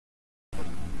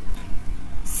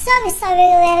Salve, salve,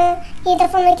 galera. Quem tá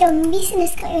falando aqui é o Miss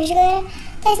nesse canal hoje, galera.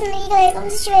 Tá ensinando aqui, galera,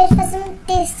 como se estivesse fazendo um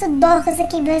texto Dorgas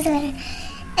aqui, beleza, galera.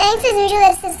 Infelizmente,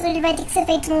 galera, esse texto ele vai ter que ser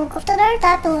feito no computador,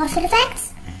 tá? Pelo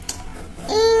Efects.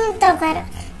 Então, cara,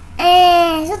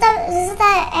 se você tá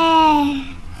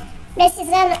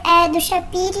precisando do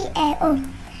Shapiri,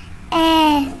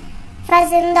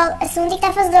 fazendo, você tem que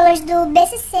estar fazendo download do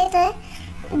BCC, tá?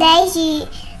 10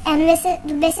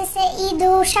 do BCC e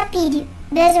do Shapiri,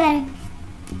 beleza, galera?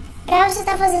 Pra você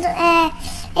estar fazendo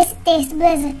esse texto,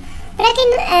 beleza? Pra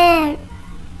quem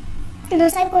não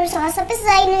sabe como instalar, é só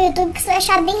precisar ir no YouTube que você vai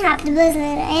achar bem rápido, beleza,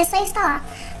 galera? É só instalar.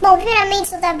 Bom, primeiramente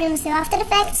você tá abrindo o seu After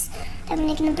Effects, tá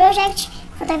vindo aqui no Project,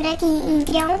 você tá vindo aqui em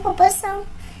criar uma composição.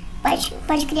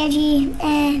 Pode criar de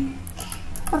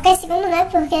qualquer segundo, né?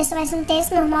 Porque só vai ser um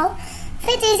texto normal.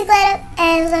 Feito isso, galera,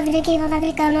 você tá vindo aqui e vão estar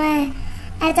clicando,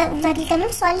 tá clicando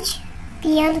no Solid,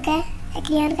 criando, quer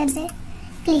dizer,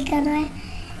 clicando,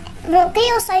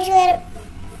 Cria o Solid, galera.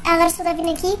 Agora você tá vindo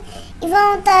aqui e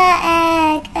vão estar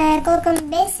colocando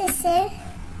BCC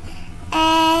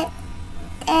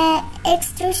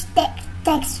Extrude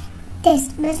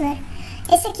Texto, beleza, galera?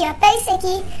 Esse aqui, ó, pega esse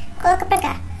aqui, coloca pra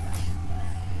cá.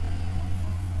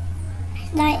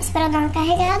 Espera dar uma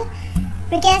carregada,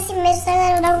 porque é assim mesmo, tá,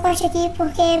 galera? Dá um corte aqui,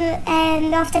 porque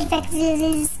no After Effects às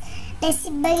vezes desse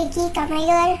bug aqui. Calma aí,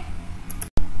 galera.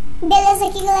 Beleza,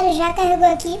 aqui, galera, já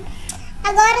carregou aqui.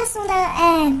 Agora você tá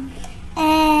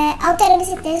alterando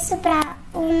esse texto para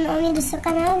o nome do seu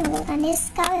canal. Vou colocar nesse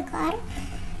canal, é claro.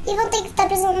 E vão ter que estar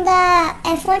precisando da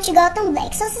fonte Gotham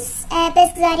Black. Se vocês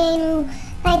pesquisarem aí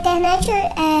na internet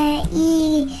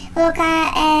e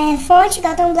colocar fonte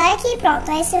Gotham Black e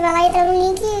pronto. Aí você vai lá, entra no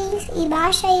link e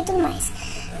baixa e tudo mais.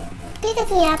 Clica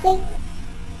aqui em Apply.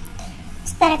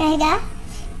 Espera carregar.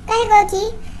 Carregou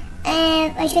aqui.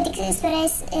 A gente vai ter que esperar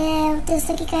o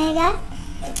texto aqui carregar.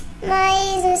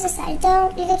 Mas não é necessário. Então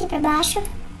clica aqui pra baixo.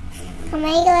 Calma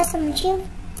aí, galera, só um motivo.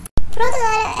 Pronto,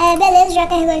 galera. Beleza, já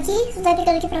carregou aqui. Você tá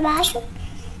clicando aqui pra baixo.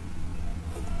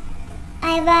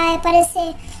 Aí vai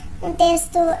aparecer um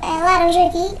texto laranja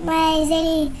aqui, mas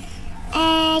ele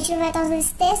a gente não vai estar usando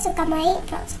esse texto, calma aí,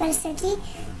 pronto, apareceu aqui.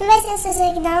 Não vai ser esse texto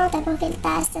aqui não, até porque ele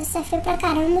tá feio pra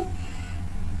caramba.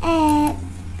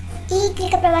 E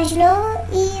clica pra baixo de novo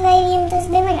e vai vir um texto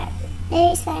bem melhor.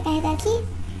 Espera carregar aqui.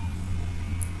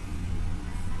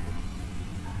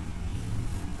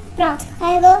 Pronto,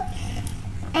 carregou.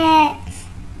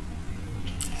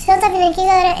 Você tá vindo aqui,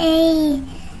 galera, em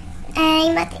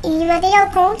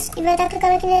Material Counts e vai estar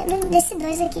clicando aqui nesse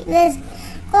dois aqui, beleza?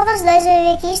 Coloca os dois, vai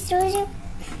vir aqui, Extrude.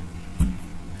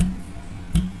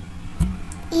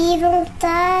 E vamos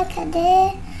estar,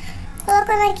 cadê?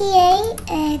 Colocando aqui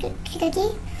clica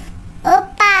aqui.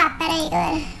 Opa, pera aí,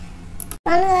 galera.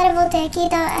 Quando, galera, voltei aqui,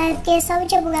 tá, porque só me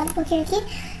tinha bugado um pouquinho aqui.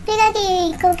 Clica aqui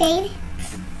em Concave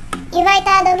e vai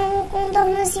estar dando um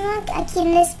contornozinho aqui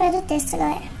nesse pé do texto,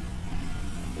 galera.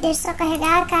 Deixa só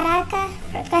carregar, caraca,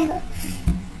 pronto, carregou.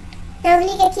 Então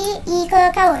clica aqui e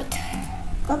coloca 8.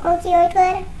 Colocou aqui 8,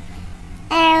 galera.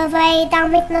 Vai estar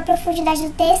aumentando a profundidade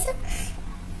do texto.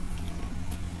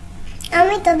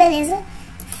 Aumentou, beleza.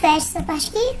 Fecha essa parte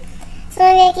aqui. Você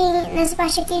vai ver aqui nessa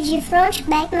parte aqui de front,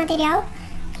 back, material.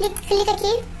 Clica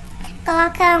aqui,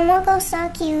 coloca uma cor só,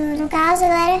 que no caso,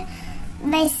 galera,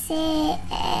 vai ser...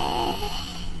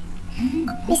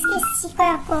 esqueci qual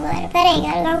é a cor, galera. Pera aí,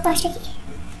 galera, dá um corte aqui.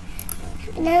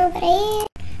 Não, pera aí.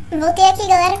 Voltei aqui,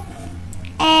 galera.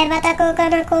 Vai estar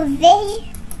colocando a cor verde.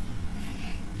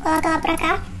 Coloca lá pra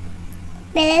cá.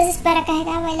 Beleza, espera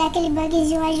carregar, vai dar aquele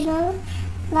bugzinho lá de novo.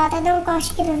 Volta a dar um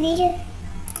corte aqui no vídeo.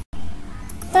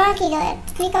 Então aqui, galera,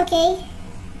 clica OK.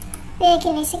 Vem aqui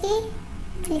nesse aqui.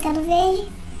 Clica no verde.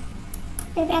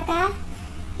 Vem pra cá.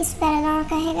 Espera dar uma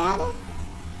carregada.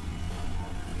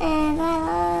 Vai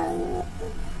lá.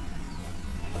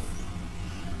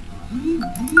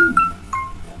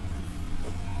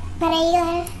 Pera aí,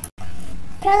 galera.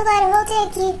 Pronto, galera, voltei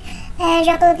aqui.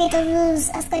 Já coloquei todas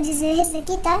as cores verdes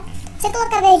aqui, tá? Você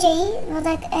colocar verde aí,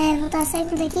 voltar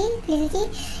saindo daqui, clica aqui.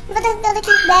 E voltar dando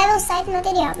aqui Bevel Site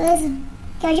Material, beleza?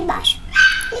 Que é o de baixo.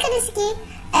 Clica nesse aqui.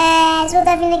 Você vai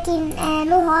estar vindo aqui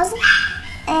no rosa.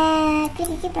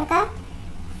 Clica aqui pra cá.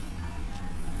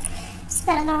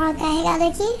 Espera dar uma carregada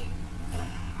aqui.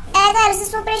 Galera,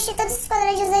 vocês vão preencher todos esses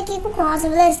quadradinhos aqui com rosa,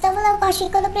 beleza? Então eu vou dar um corte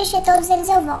aqui, quando eu preencher todos eles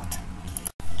eu volto.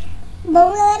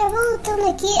 Bom, galera, voltando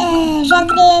aqui, já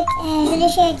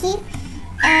deixei aqui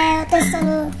o texto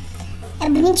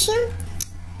bonitinho.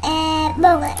 Bom,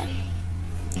 galera,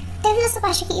 terminando essa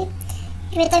parte aqui, a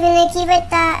gente vai estar vindo aqui e vai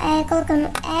estar colocando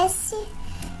S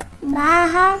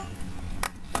barra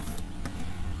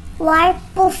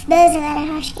Warpoof, beleza,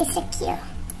 galera? Acho que esse aqui, ó.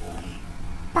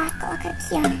 Pá, coloca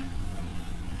aqui, ó.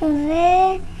 Vamos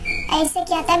ver. Esse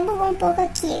aqui até bugou um pouco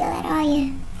aqui, galera,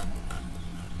 olha.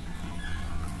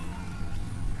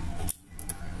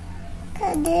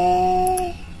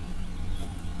 Cadê?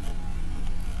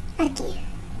 Aqui.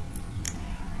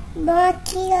 Bom,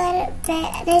 aqui, galera,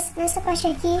 nessa parte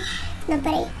aqui, não,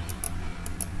 peraí.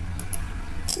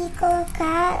 Aqui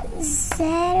colocar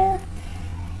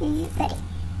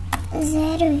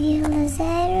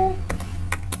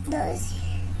 0,012.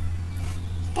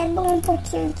 Até bom um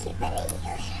pouquinho aqui, peraí,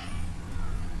 galera.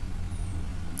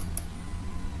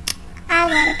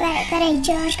 Agora, peraí,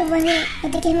 eu acho que eu vou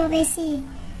ter que remover esse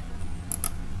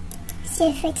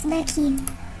efeito daqui.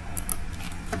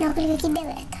 Não, clica aqui e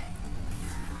deleta.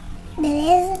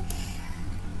 Beleza?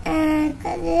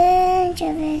 Cadê? Deixa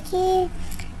eu ver aqui.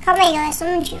 Calma aí, galera, só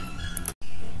um minutinho.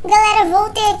 Galera,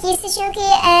 voltei aqui. Vocês tinham que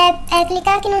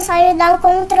clicar aqui no sólido e dar um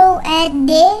Ctrl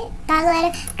D, tá,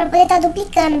 galera? Pra poder estar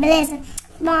duplicando, beleza?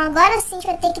 Bom, agora sim a gente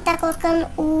vai ter que estar colocando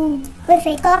o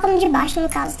efeito. Coloca no de baixo, no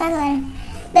caso, tá, galera?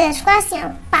 Beleza, ficou assim,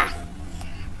 ó. Pá.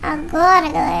 Agora,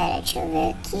 galera, deixa eu ver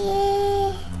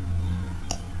aqui.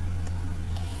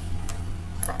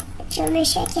 Deixa eu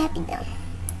mexer aqui rapidão.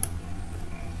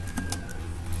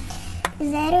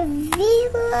 0,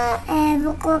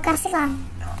 vou colocar, sei lá,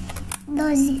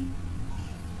 12.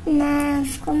 Não,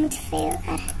 ficou muito feio,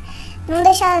 cara. Vamos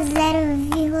deixar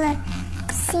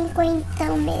 0,5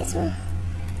 então mesmo.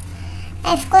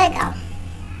 Ficou legal.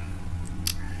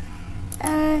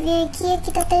 Vem aqui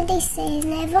tá 36,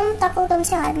 né? Vamos tá colocando,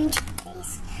 sei lá,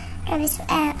 23. Pra ver se...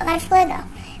 agora ficou legal.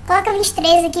 Coloca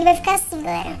 23 aqui, vai ficar assim,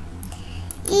 galera.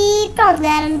 E pronto,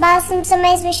 galera, não precisa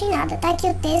mais mexer em nada. Tá aqui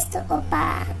o texto.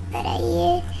 Opa,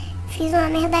 peraí. Fiz uma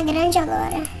merda grande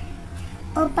agora.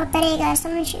 Opa, peraí, galera, só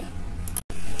um minutinho.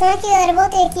 Então aqui, galera,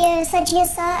 voltei aqui. Eu só tinha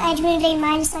diminuído a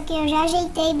imagem, só que eu já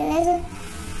ajeitei, beleza?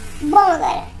 Bom,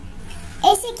 galera,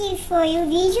 esse aqui foi o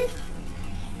vídeo.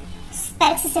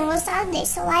 Espero que vocês tenham gostado. Deixe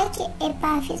seu like.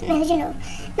 Epa, fiz merda de novo.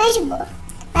 Mas de boa.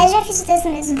 Mas já fiz o texto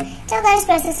mesmo. Então agora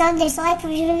espero que vocês tenham deixado seu like pro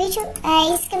vídeo no vídeo.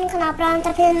 Inscreva no canal pra não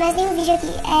estar perdendo mais nenhum vídeo aqui.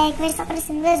 Que vai estar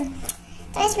aparecendo, beleza?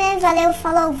 Então é isso mesmo. Valeu,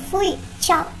 falou, fui,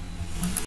 tchau.